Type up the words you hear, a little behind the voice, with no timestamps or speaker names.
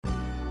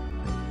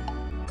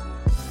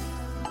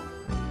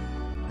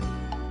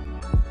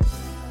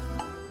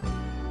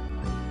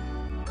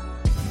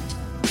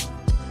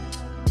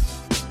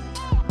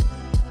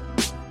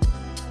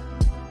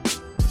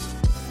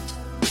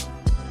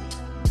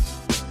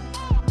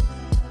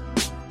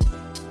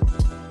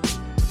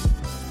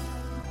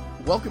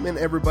Welcome in,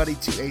 everybody,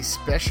 to a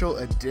special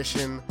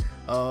edition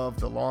of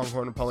the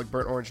Longhorn Republic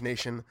Burnt Orange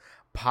Nation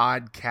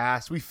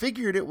podcast. We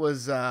figured it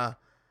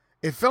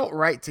felt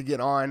right to get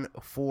on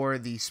for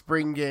the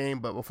spring game,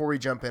 but before we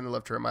jump in, I'd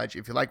love to remind you,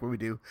 if you like what we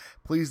do,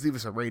 please leave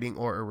us a rating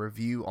or a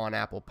review on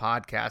Apple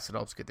Podcasts. It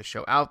helps get the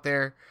show out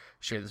there.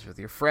 Share this with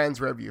your friends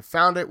wherever you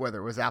found it, whether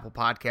it was Apple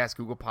Podcasts,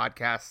 Google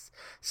Podcasts,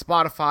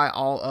 Spotify,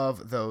 all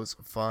of those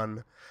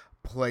fun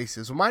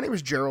places. Well, my name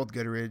is Gerald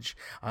Goodridge.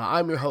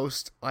 I'm your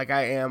host, like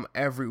I am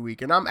every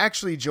week, and I'm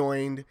actually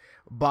joined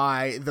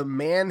by the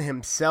man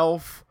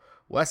himself,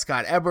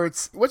 Westcott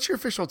Eberts. What's your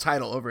official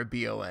title over at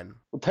BON?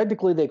 Well,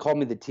 technically they call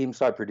me the team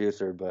side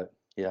producer, but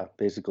yeah,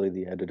 basically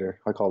the editor.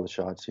 I call the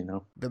shots, you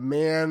know. The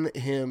man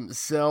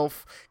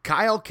himself.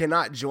 Kyle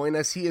cannot join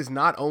us. He is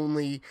not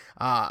only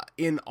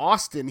in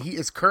Austin, he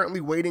is currently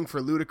waiting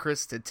for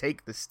Ludacris to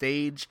take the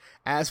stage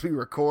as we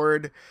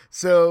record.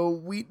 So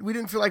we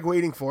didn't feel like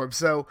waiting for him.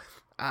 So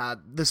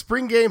the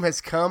spring game has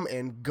come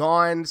and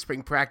gone.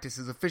 Spring practice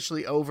is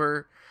officially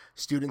over.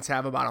 Students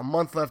have about a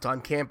month left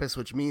on campus,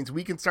 which means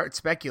we can start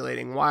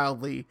speculating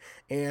wildly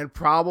and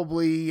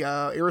probably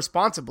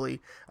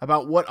irresponsibly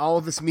about what all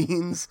of this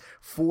means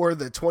for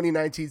the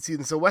 2019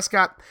 season. So,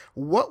 Westcott,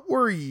 what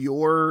were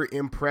your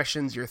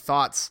impressions, your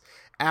thoughts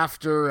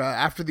after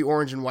the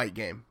orange and white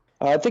game?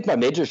 I think my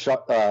major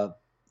thought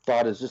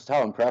is just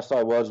how impressed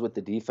I was with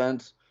the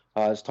defense.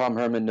 As Tom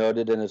Herman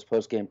noted in his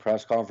post-game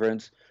press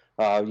conference,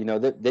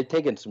 they've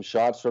taken some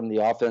shots from the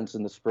offense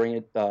in the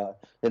spring,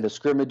 in the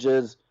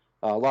scrimmages.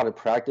 A lot of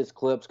practice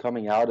clips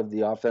coming out of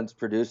the offense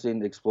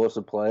producing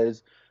explosive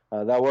plays.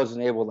 That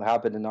wasn't able to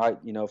happen tonight,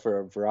 for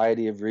a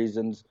variety of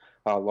reasons.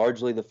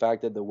 Largely the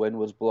fact that the wind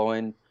was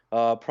blowing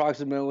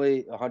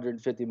approximately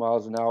 150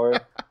 miles an hour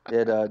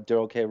at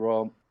Darrell K.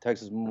 Royal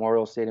Texas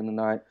Memorial Stadium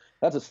tonight.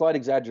 That's a slight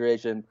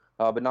exaggeration,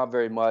 but not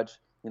very much.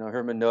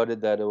 Herman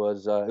noted that it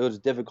was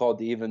difficult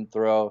to even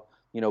throw,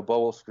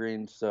 bubble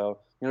screens. So,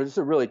 just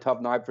a really tough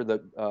night for the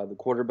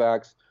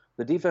quarterbacks.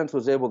 The defense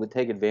was able to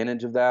take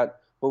advantage of that.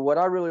 But what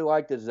I really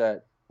liked is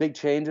that big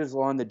changes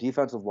along the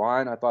defensive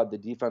line. I thought the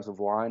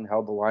defensive line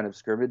held the line of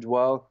scrimmage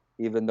well,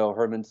 even though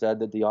Herman said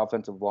that the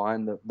offensive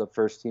line, the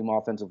first team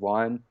offensive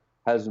line,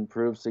 has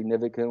improved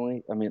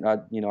significantly. I mean,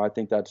 I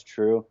think that's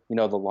true. The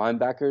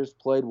linebackers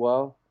played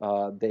well.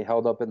 They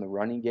held up in the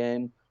running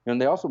game. And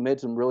they also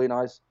made some really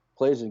nice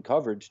plays in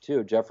coverage,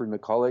 too. Jeffrey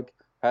McCulloch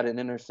had an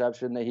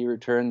interception that he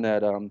returned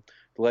that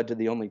led to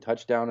the only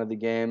touchdown of the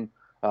game.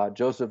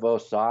 Joseph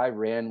Osai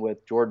ran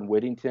with Jordan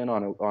Whittington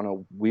on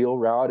a wheel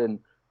route and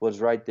was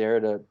right there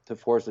to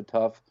force a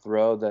tough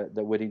throw that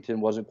Whittington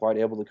wasn't quite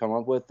able to come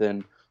up with.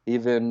 And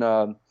even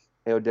Eodele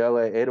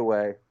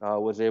Adewey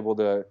was able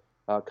to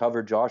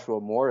cover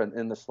Joshua Moore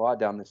in the slot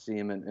down the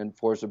seam and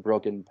force a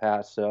broken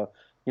pass. So,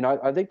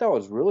 I think that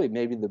was really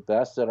maybe the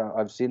best that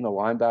I've seen the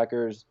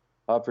linebackers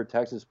for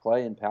Texas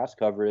play in pass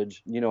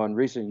coverage, in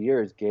recent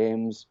years,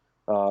 games,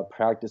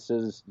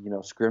 practices,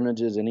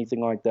 scrimmages,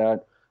 anything like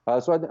that.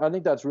 So I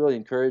think that's really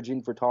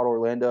encouraging for Todd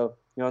Orlando.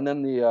 And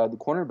then the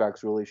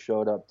cornerbacks really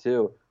showed up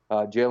too.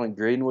 Jalen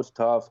Green was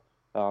tough.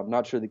 I'm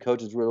not sure the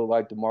coaches really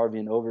liked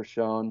DeMarvion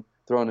Overshown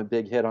throwing a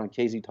big hit on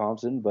Casey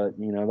Thompson, but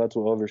that's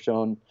what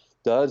Overshown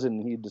does,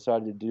 and he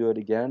decided to do it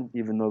again,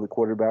 even though the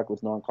quarterback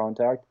was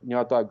non-contact.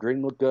 I thought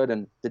Green looked good,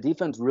 and the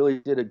defense really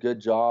did a good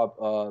job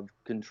of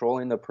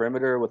controlling the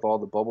perimeter with all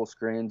the bubble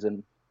screens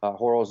and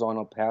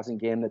horizontal passing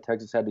game that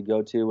Texas had to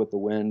go to with the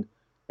wind.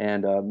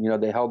 And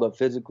they held up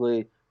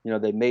physically.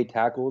 They made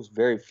tackles,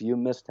 very few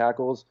missed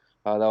tackles.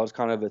 That was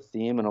kind of a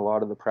theme in a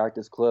lot of the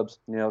practice clips.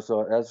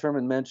 So as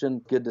Herman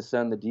mentioned, good to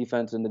send the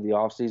defense into the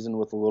offseason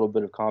with a little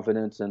bit of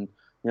confidence. And,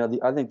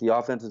 I think the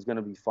offense is going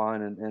to be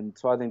fine. And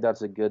so I think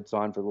that's a good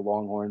sign for the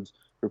Longhorns,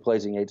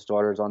 replacing 8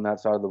 starters on that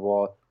side of the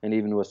ball, and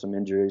even with some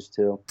injuries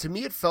too. To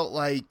me, it felt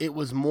like it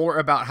was more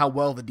about how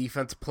well the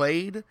defense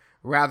played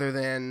rather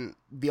than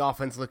the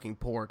offense looking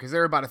poor, because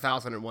there are about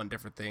 1,001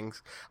 different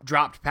things.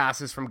 Dropped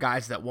passes from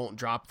guys that won't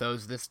drop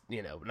those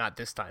not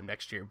this time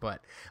next year,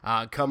 but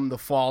come the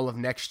fall of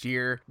next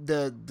year.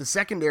 The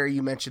secondary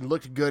you mentioned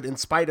looked good in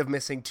spite of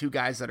missing 2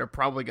 guys that are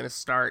probably going to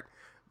start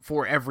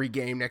for every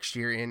game next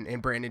year in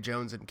Brandon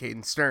Jones and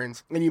Caden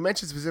Stearns. And you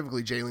mentioned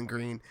specifically Jalen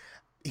Green.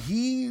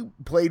 He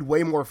played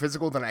way more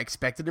physical than I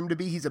expected him to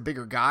be. He's a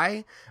bigger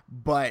guy,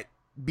 but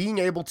being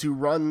able to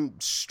run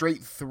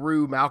straight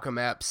through Malcolm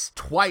Epps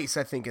twice,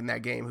 I think, in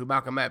that game, who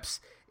Malcolm Epps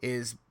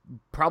is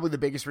probably the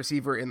biggest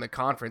receiver in the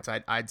conference,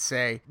 I'd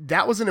say.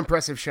 That was an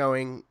impressive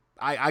showing.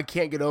 I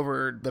can't get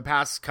over the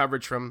pass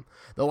coverage from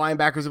the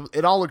linebackers.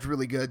 It all looked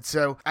really good.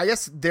 So I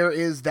guess there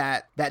is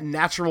that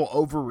natural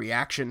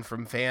overreaction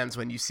from fans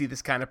when you see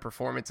this kind of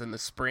performance in the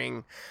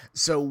spring.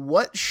 So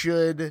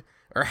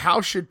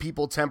how should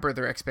people temper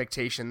their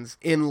expectations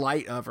in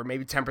light of, or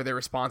maybe temper their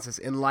responses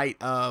in light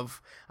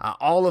of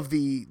all of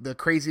the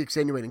crazy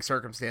extenuating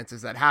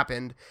circumstances that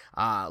happened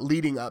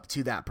leading up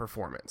to that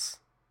performance?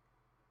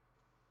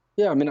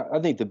 Yeah, I mean, I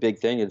think the big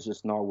thing is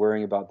just not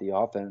worrying about the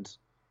offense.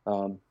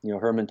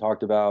 Herman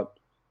talked about,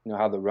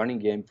 how the running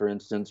game, for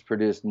instance,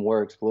 produced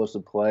more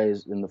explosive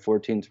plays in the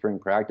 14 spring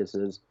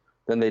practices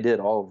than they did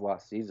all of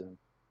last season.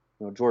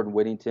 Jordan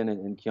Whittington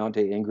and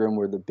Keontae Ingram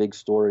were the big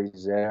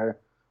stories there.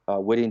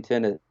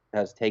 Whittington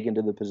has taken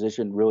to the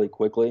position really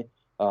quickly.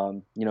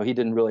 He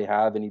didn't really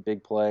have any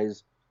big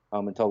plays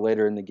until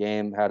later in the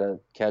game. Had a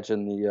catch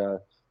in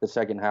the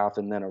second half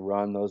and then a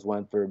run. Those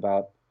went for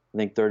about, I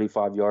think,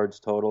 35 yards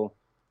total.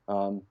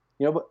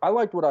 But I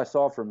liked what I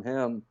saw from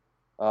him,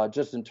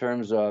 just in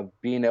terms of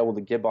being able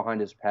to get behind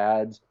his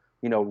pads,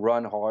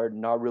 run hard,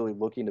 not really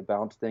looking to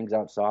bounce things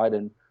outside.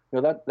 And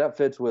that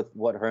fits with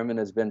what Herman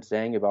has been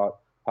saying about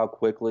how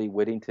quickly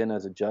Whittington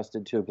has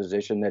adjusted to a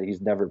position that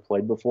he's never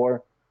played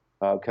before.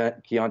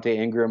 Keontae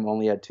Ingram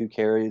only had 2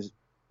 carries,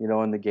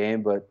 in the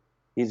game, but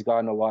he's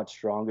gotten a lot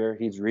stronger.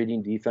 He's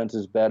reading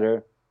defenses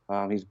better.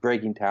 He's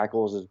breaking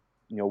tackles. As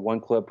one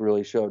clip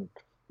really showed,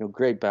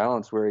 great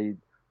balance where he,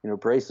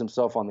 braced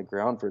himself on the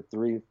ground for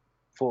 3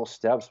 full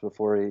steps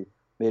before he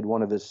made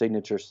one of his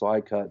signature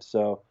slide cuts.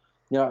 So,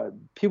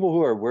 people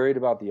who are worried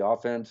about the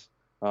offense,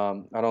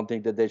 I don't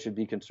think that they should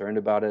be concerned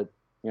about it.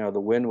 The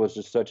wind was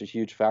just such a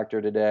huge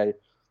factor today.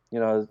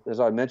 As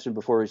I mentioned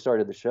before we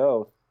started the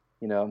show,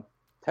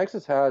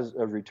 Texas has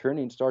a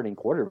returning starting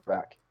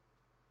quarterback.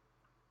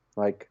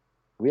 Like,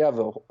 we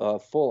have a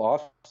full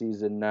off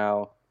season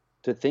now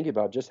to think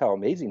about just how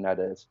amazing that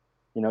is.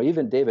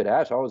 Even David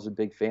Ash, I was a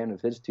big fan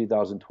of his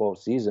 2012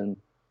 season,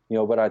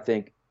 but I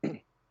think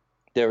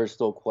there were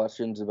still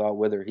questions about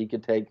whether he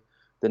could take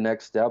the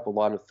next step. A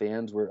lot of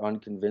fans were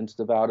unconvinced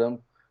about him.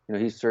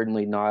 He's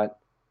certainly not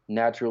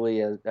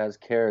naturally as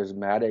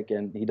charismatic,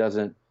 and he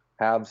doesn't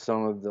have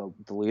some of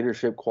the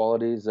leadership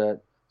qualities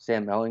that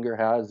Sam Ehlinger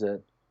has,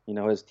 that,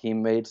 his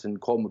teammates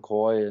and Colt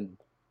McCoy and,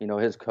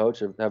 his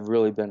coach have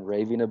really been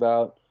raving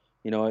about,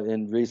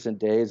 in recent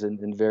days and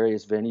in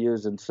various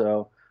venues. And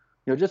so,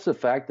 just the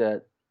fact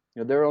that,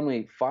 there are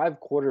only 5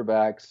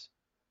 quarterbacks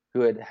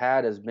who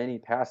had as many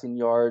passing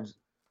yards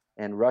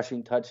and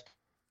rushing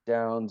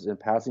touchdowns and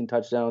passing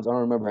touchdowns. I don't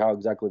remember how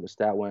exactly the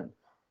stat went,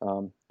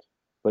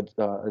 but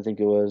I think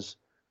it was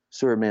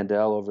Stuart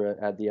Mandel over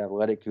at The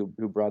Athletic who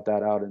brought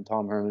that out, and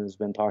Tom Herman has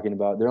been talking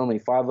about. There are only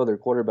 5 other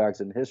quarterbacks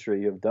in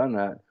history who have done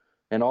that,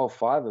 and all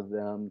 5 of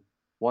them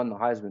won the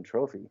Heisman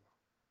Trophy.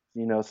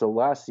 So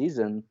last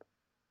season,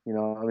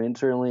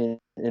 certainly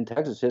in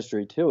Texas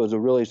history too, it was a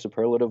really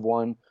superlative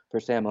one for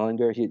Sam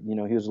Ehlinger. He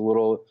was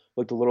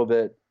looked a little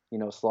bit,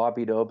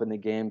 sloppy to open the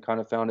game,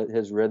 kind of found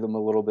his rhythm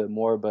a little bit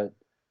more. But,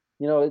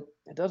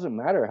 it doesn't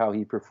matter how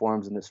he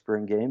performs in the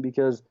spring game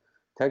because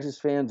Texas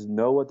fans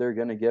know what they're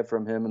going to get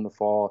from him in the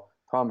fall.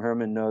 Tom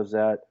Herman knows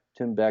that.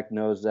 Tim Beck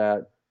knows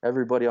that.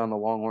 Everybody on the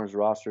Longhorns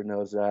roster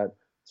knows that.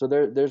 So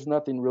there's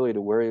nothing really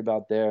to worry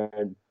about there.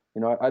 And,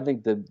 I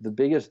think the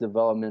biggest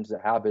developments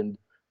that happened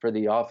for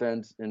the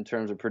offense in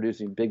terms of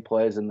producing big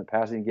plays in the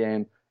passing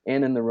game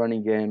and in the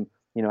running game,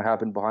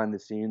 happened behind the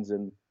scenes.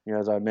 And,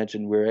 as I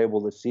mentioned, we were able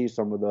to see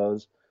some of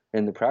those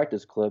in the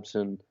practice clips.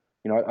 And,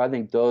 I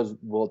think those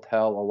will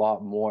tell a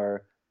lot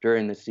more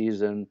during the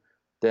season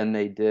than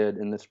they did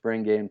in the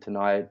spring game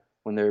tonight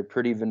when they're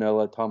pretty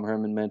vanilla. Tom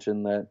Herman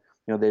mentioned that,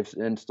 they've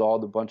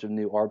installed a bunch of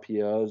new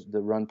RPOs,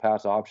 the run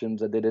pass options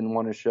that they didn't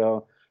want to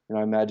show.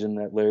 I imagine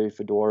that Larry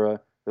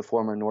Fedora, the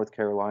former North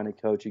Carolina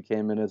coach who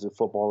came in as a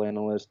football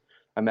analyst,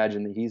 I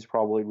imagine that he's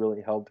probably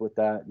really helped with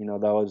that.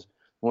 That was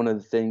one of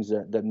the things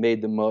that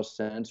made the most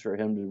sense for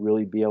him to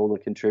really be able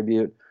to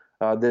contribute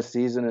this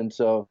season. And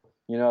so,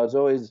 it's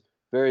always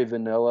very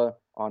vanilla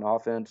on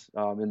offense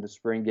in the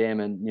spring game.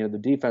 And, the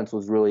defense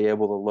was really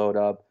able to load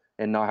up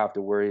and not have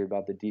to worry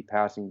about the deep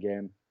passing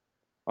game.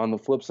 On the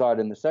flip side,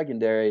 in the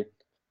secondary,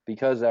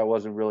 because that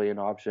wasn't really an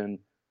option,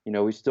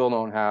 we still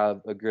don't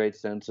have a great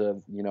sense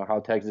of, how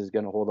Texas is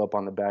going to hold up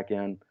on the back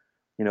end.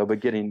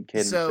 But getting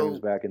Caden Sims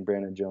back and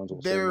Brandon Jones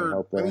will certainly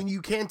help there.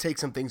 You can take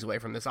some things away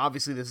from this.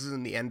 Obviously, this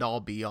isn't the end-all,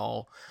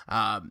 be-all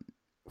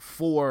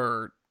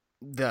for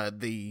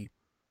the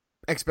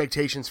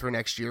expectations for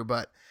next year.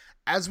 But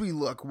as we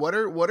look, what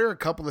are a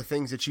couple of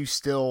things that you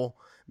still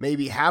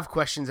maybe have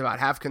questions about,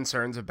 have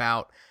concerns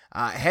about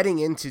heading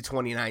into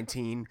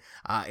 2019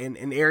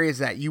 in areas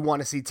that you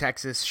want to see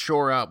Texas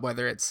shore up,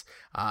 whether it's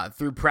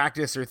through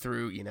practice or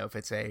through, if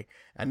it's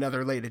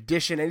another late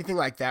addition, anything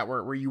like that,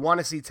 where you want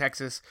to see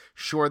Texas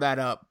shore that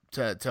up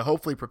to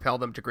hopefully propel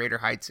them to greater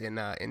heights in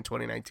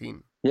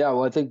 2019? Yeah,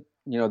 well, I think,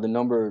 the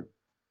number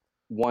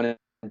 1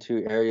 and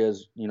 2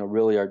 areas,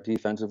 really are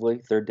defensively,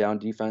 third down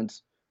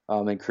defense,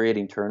 and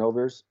creating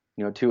turnovers.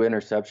 2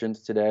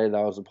 interceptions today.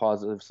 That was a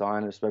positive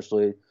sign,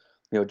 especially,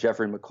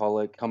 Jeffrey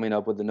McCulloch coming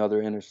up with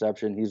another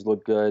interception. He's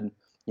looked good,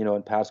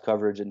 in pass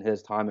coverage in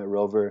his time at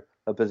Rover,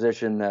 a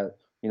position that,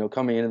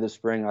 coming into the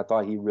spring, I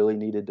thought he really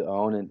needed to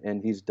own,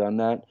 and he's done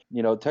that.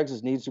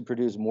 Texas needs to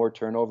produce more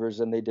turnovers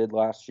than they did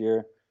last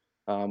year.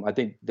 I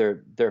think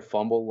their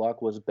fumble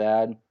luck was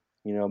bad.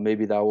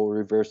 Maybe that will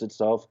reverse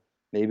itself.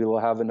 Maybe they'll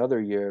have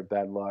another year of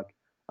bad luck.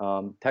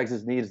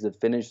 Texas needs to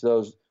finish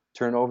those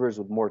turnovers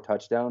with more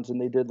touchdowns than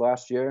they did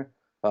last year,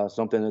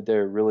 something that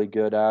they're really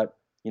good at,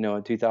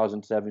 in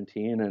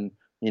 2017, and,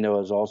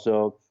 is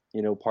also,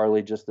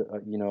 partly just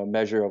a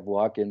measure of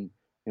luck and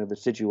the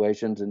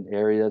situations and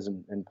areas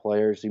and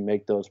players who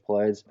make those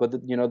plays. But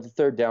the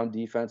third down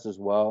defense as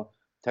well.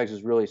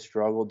 Texas really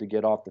struggled to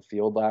get off the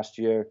field last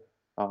year.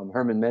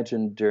 Herman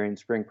mentioned during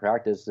spring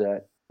practice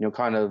that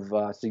kind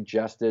of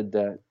suggested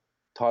that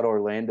Todd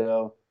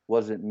Orlando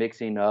wasn't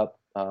mixing up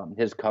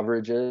his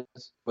coverages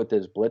with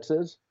his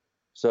blitzes.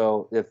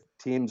 So if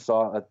teams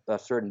saw a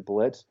certain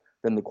blitz,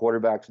 then the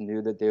quarterbacks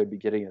knew that they would be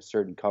getting a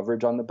certain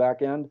coverage on the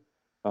back end.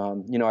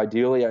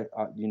 Ideally, I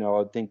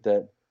would think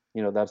that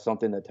that's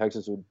something that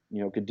Texas would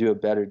could do a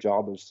better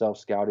job of self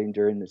scouting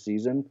during the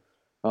season.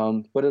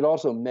 But it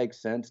also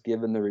makes sense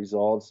given the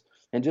results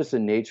and just the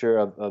nature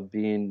of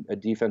being a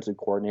defensive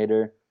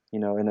coordinator,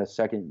 in a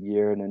second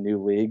year in a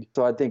new league.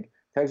 So I think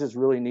Texas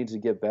really needs to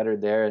get better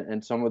there.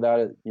 And some of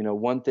that,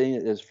 one thing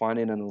is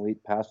finding an elite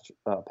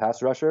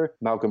pass rusher.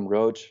 Malcolm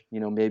Roach,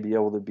 may be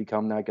able to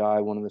become that guy,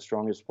 one of the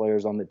strongest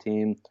players on the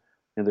team.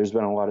 There's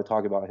been a lot of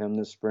talk about him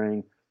this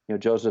spring.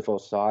 Joseph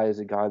Osai is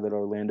a guy that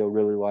Orlando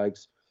really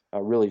likes,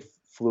 really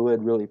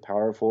fluid, really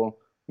powerful,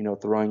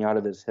 throwing out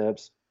of his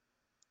hips.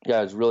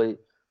 Yeah, it's really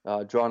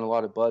drawn a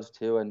lot of buzz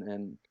too,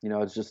 and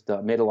it's just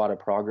made a lot of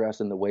progress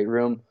in the weight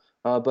room.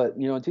 But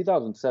in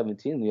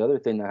 2017, the other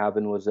thing that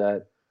happened was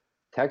that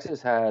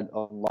Texas had a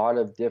lot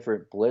of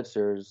different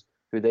blitzers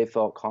who they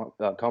felt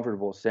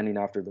comfortable sending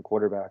after the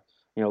quarterback.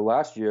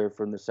 Last year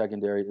from the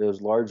secondary, it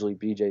was largely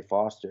B.J.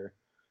 Foster.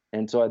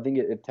 And so I think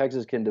if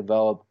Texas can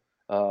develop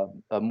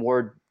a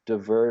more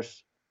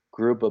diverse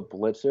group of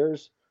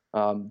blitzers,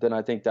 then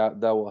I think that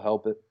will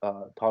help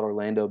Todd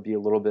Orlando be a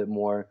little bit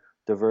more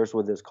diverse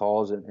with his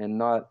calls and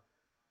not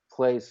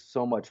place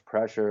so much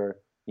pressure,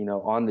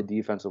 on the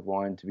defensive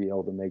line to be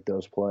able to make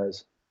those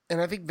plays.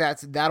 And I think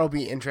that'll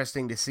be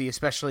interesting to see,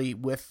 especially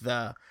with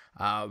the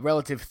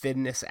relative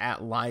thinness at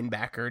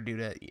linebacker due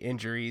to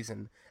injuries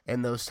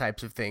and those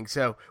types of things.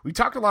 So we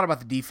talked a lot about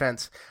the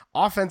defense.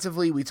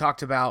 Offensively, we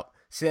talked about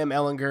Sam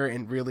Ehlinger,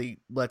 and really,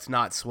 let's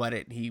not sweat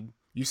it.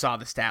 You saw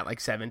the stat like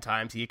 7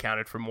 times. He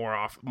accounted for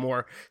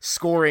more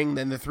scoring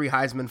than the 3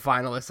 Heisman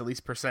finalists, at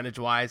least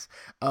percentage-wise,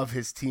 of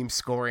his team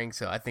scoring.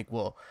 So I think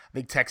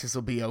Texas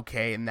will be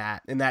okay in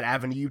that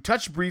avenue. You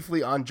touched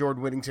briefly on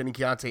Jordan Whittington and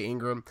Keaontay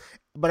Ingram,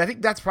 but I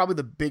think that's probably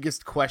the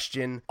biggest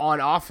question on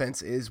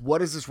offense is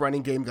what is this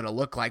running game going to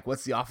look like?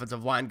 What's the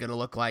offensive line going to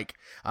look like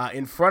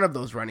in front of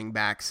those running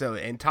backs? So,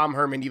 and Tom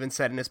Herman even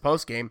said in his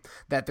postgame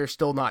that they're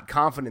still not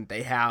confident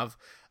they have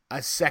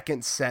a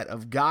second set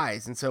of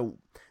guys. And so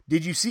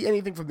did you see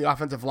anything from the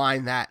offensive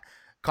line that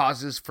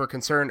causes for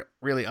concern,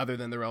 really, other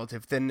than the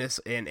relative thinness?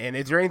 And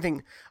is there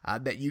anything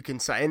that you can,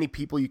 any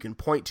people you can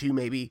point to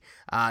maybe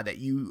that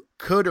you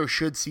could or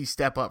should see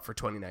step up for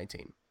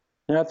 2019?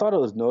 And I thought it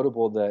was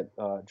notable that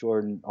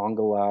Jordan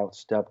Ongelau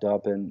stepped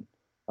up and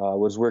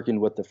was working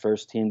with the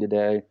first team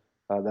today.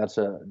 That's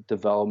a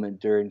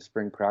development during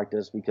spring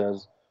practice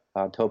because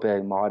Tope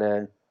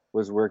Amade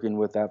was working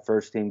with that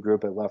first team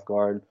group at left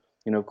guard.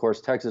 Of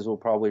course, Texas will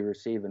probably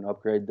receive an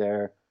upgrade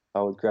there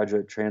with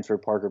graduate transfer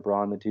Parker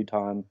Braun, the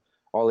 2-time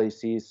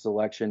All-AC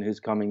selection who's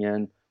coming in.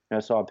 And I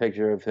saw a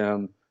picture of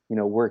him,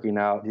 working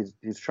out.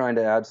 He's trying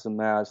to add some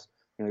mass.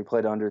 He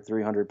played under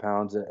 300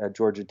 pounds at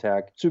Georgia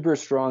Tech. Super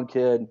strong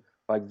kid,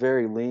 like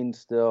very lean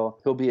still.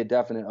 He'll be a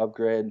definite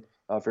upgrade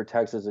for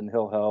Texas, and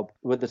he'll help.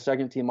 With the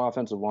second-team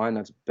offensive line,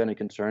 that's been a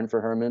concern for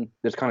Herman.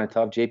 It's kind of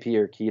tough. J.P.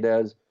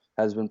 Urquidez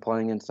has been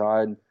playing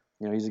inside.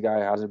 He's a guy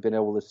who hasn't been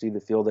able to see the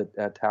field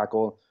at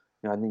tackle.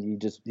 I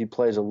think he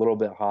plays a little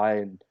bit high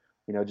and,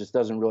 just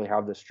doesn't really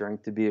have the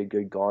strength to be a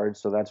good guard.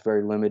 So that's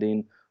very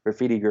limiting.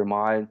 Rafidi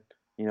Girmay,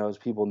 as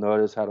people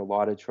noticed, had a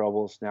lot of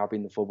trouble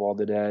snapping the football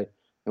today.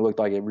 It looked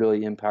like it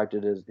really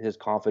impacted his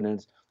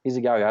confidence. He's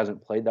a guy who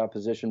hasn't played that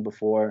position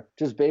before.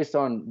 Just based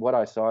on what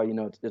I saw,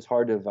 it's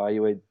hard to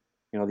evaluate,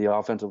 the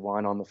offensive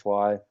line on the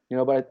fly.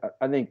 But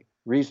I think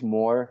Reese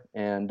Moore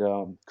and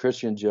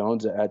Christian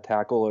Jones at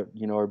tackle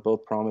are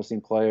both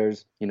promising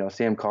players.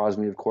 Sam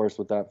Cosmi, of course,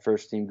 with that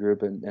first team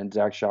group, and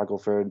Zach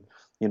Shackelford,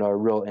 are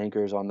real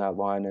anchors on that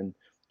line. And,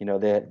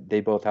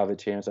 they both have a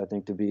chance, I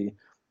think, to be,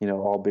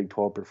 all Big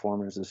 12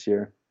 performers this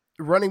year.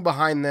 Running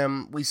behind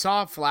them, we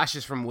saw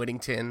flashes from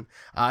Whittington,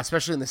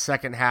 especially in the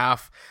second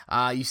half.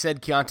 You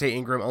said Keaontay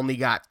Ingram only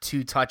got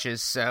 2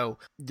 touches, so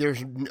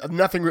there's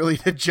nothing really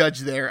to judge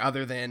there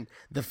other than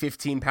the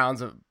 15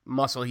 pounds of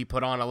muscle he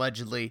put on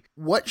allegedly.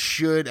 What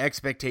should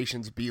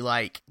expectations be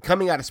like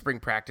coming out of spring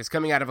practice,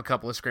 coming out of a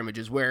couple of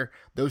scrimmages where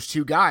those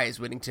 2 guys,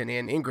 Whittington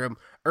and Ingram,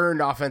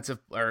 earned offensive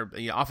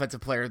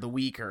player of the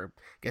week, or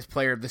I guess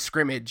player of the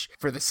scrimmage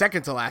for the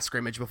second to last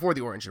scrimmage before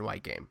the orange and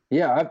white game?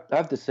 Yeah, I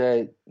have to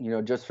say,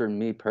 just for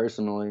me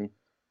personally,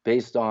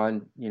 based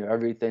on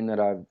everything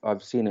that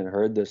I've seen and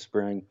heard this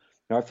spring,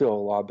 I feel a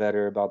lot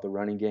better about the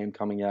running game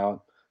coming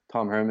out.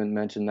 Tom Herman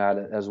mentioned that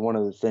as one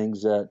of the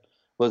things that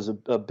was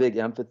a big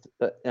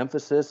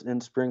emphasis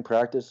in spring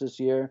practice this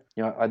year.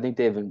 I think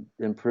they've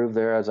improved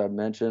there, as I've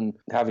mentioned,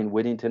 having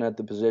Whittington at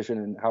the position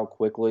and how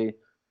quickly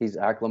he's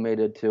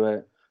acclimated to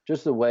it.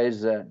 Just the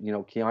ways that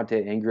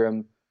Keaontay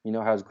Ingram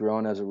has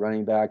grown as a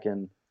running back,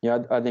 and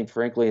I think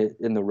frankly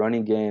in the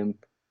running game,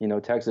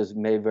 Texas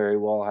may very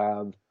well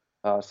have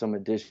some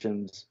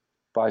additions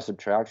by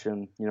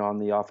subtraction, on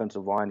the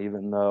offensive line,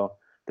 even though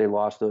they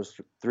lost those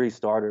three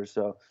starters.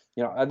 So,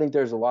 I think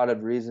there's a lot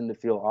of reason to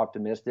feel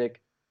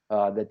optimistic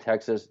that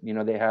Texas,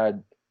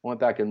 went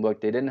back and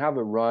looked. They didn't have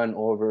a run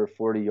over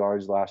 40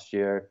 yards last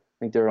year. I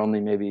think there were only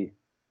maybe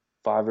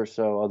five or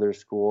so other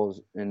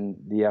schools in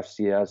the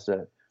FCS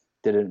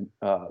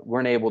that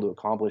weren't able to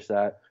accomplish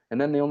that.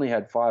 And then they only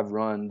had five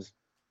runs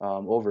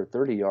over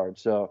 30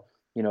 yards. So,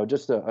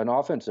 just an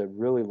offense that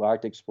really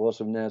lacked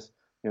explosiveness,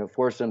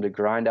 forced them to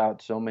grind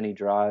out so many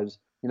drives.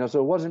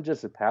 So it wasn't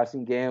just a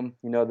passing game,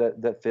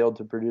 that failed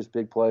to produce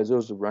big plays. It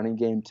was a running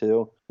game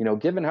too.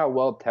 Given how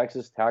well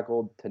Texas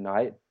tackled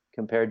tonight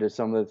compared to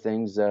some of the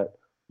things that,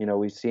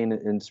 we've seen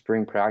in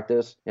spring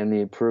practice and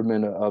the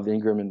improvement of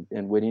Ingram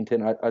and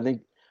Whittington, I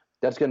think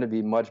that's going to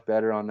be much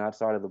better on that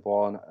side of the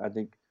ball. And I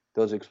think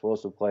those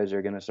explosive plays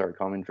are going to start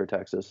coming for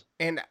Texas.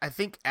 And I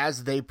think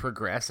as they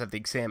progress, I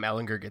think Sam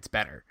Ehlinger gets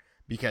better,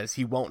 because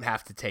he won't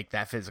have to take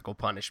that physical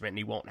punishment, and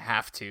he won't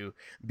have to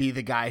be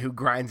the guy who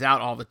grinds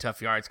out all the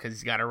tough yards, because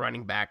he's got a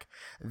running back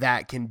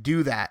that can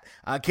do that.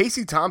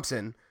 Casey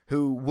Thompson,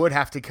 who would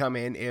have to come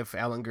in if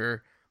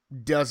Ehlinger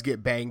does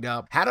get banged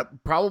up, had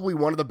probably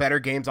one of the better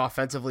games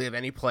offensively of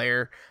any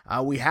player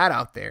we had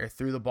out there.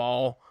 Threw the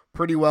ball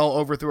pretty well,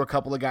 overthrew a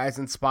couple of guys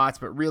in spots,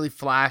 but really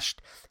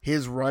flashed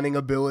his running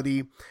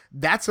ability.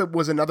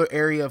 Was another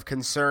area of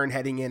concern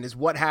heading in, is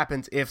what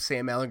happens if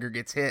Sam Ehlinger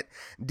gets hit.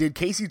 Did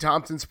Casey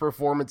Thompson's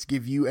performance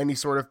give you any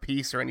sort of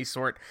peace or any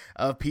sort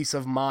of peace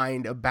of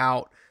mind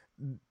about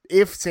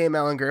if Sam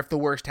Ehlinger, if the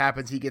worst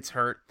happens, he gets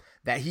hurt,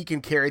 that he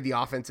can carry the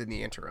offense in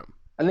the interim?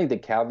 I think the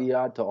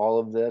caveat to all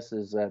of this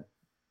is that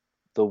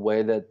the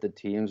way that the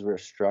teams were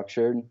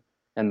structured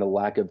and the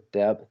lack of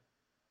depth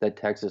that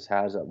Texas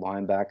has at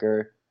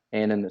linebacker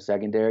and in the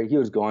secondary, he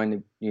was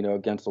going to,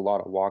 against a lot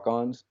of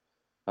walk-ons.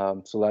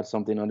 So that's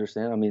something to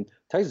understand. I mean,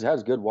 Texas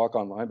has good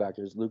walk-on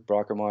linebackers. Luke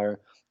Brockermeyer,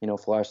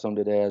 flashed some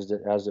today, as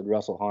did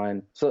Russell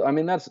Hine. So, I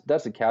mean,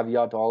 that's a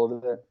caveat to all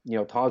of it.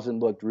 Thompson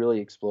looked really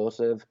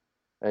explosive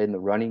in the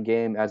running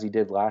game, as he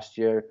did last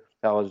year.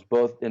 That was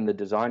both in the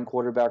design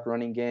quarterback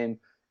running game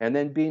and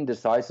then being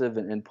decisive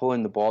and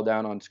pulling the ball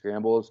down on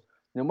scrambles.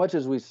 Much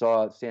as we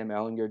saw Sam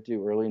Ehlinger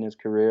do early in his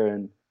career.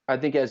 And I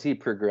think as he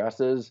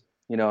progresses,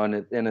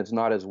 and it's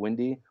not as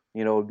windy,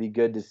 it would be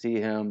good to see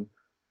him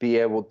be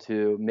able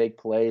to make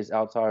plays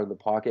outside of the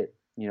pocket,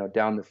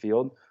 down the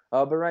field.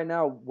 But right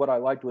now, what I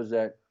liked was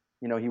that,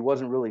 he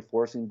wasn't really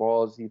forcing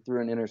balls. He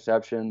threw an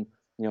interception,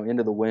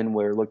 into the wind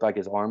where it looked like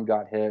his arm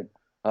got hit,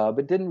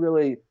 but didn't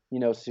really,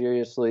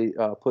 seriously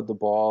put the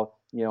ball,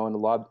 in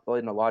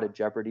a lot of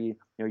jeopardy.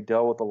 He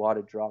dealt with a lot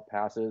of drop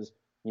passes,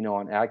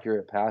 on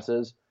accurate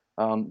passes.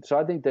 So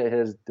I think that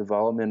his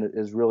development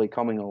is really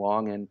coming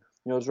along, and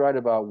it's right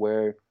about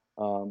where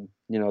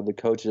the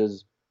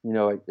coaches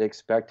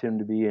expect him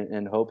to be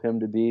and hope him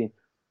to be.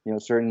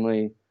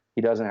 Certainly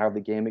he doesn't have the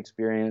game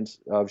experience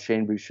of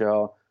Shane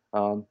Buechele.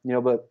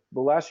 But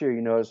last year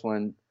you noticed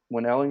when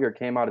Ehlinger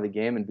came out of the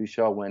game and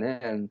Buechele went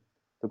in,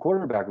 the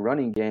quarterback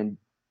running game,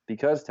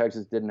 because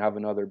Texas didn't have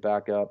another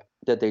backup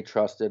that they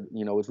trusted,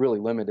 was really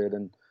limited,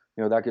 and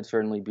that could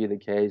certainly be the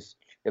case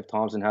if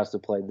Thompson has to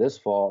play this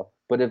fall.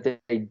 But if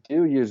they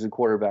do use the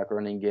quarterback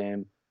running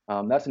game,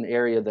 that's an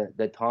area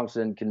that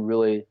Thompson can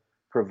really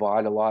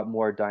provide a lot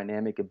more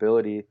dynamic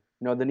ability,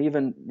 than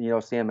even,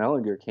 Sam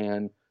Ehlinger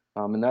can.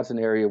 And that's an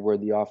area where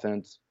the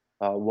offense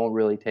won't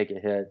really take a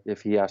hit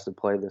if he has to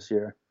play this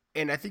year.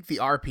 And I think the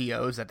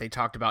RPOs that they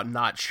talked about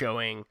not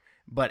showing,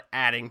 but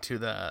adding to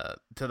the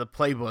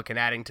playbook and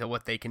adding to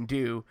what they can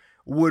do,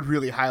 would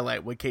really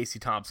highlight what Casey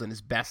Thompson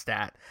is best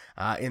at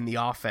in the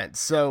offense.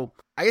 So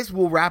I guess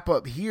we'll wrap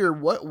up here.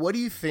 What do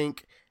you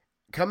think,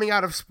 coming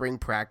out of spring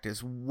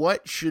practice,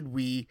 what should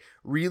we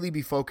really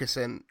be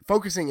focusing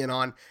in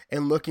on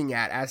and looking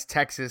at as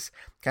Texas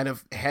kind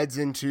of heads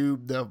into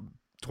the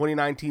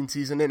 2019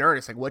 season in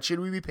earnest? Like, what should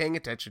we be paying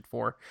attention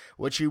for?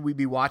 What should we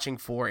be watching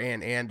for?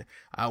 And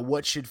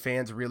what should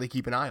fans really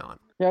keep an eye on?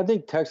 Yeah, I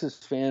think Texas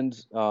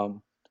fans,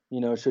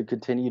 should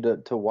continue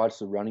to watch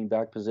the running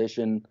back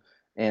position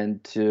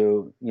and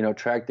to,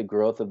 track the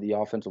growth of the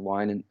offensive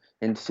line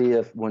and see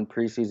if when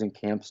preseason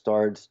camp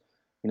starts,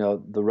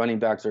 the running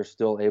backs are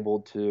still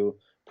able to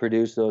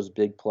produce those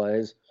big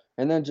plays.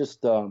 And then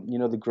just,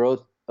 the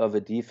growth of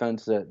a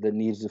defense that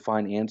needs to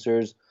find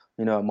answers,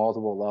 at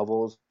multiple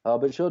levels,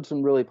 but showed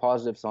some really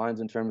positive signs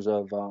in terms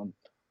of,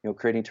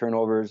 creating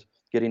turnovers,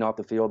 getting off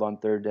the field on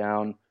third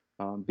down,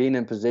 being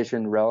in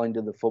position, rallying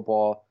to the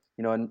football,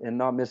 and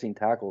not missing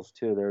tackles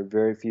too. There are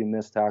very few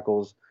missed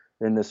tackles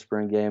in this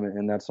spring game,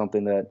 and that's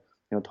something that,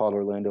 Todd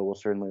Orlando will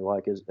certainly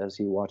like as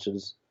he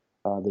watches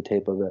the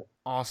tape of it.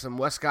 Awesome.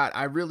 Westcott,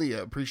 I really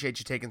appreciate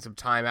you taking some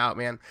time out,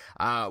 man.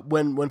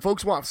 When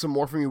folks want some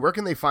more from you, where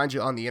can they find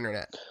you on the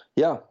internet?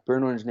 Yeah,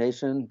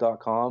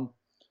 BurnOrangeNation.com,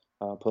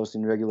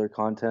 posting regular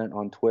content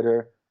on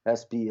Twitter,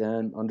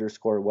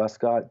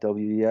 SBN_Westcott,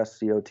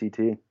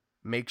 WESCOTT.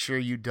 Make sure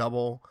you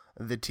double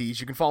the T's.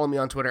 You can follow me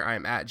on Twitter. I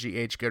am at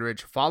GH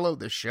Goodrich. Follow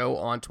the show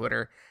on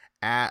Twitter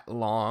at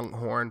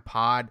Longhorn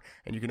Pod,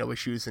 and you can always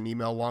shoot us an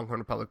email,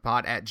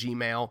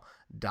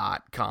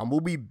 longhornrepublicpod@gmail.com. We'll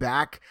be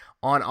back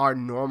on our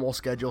normal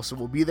schedule, so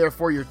we'll be there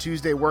for your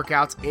Tuesday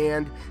workouts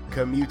and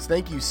commutes.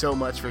 Thank you so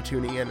much for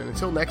tuning in, and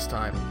until next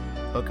time,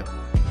 hook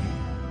 'em.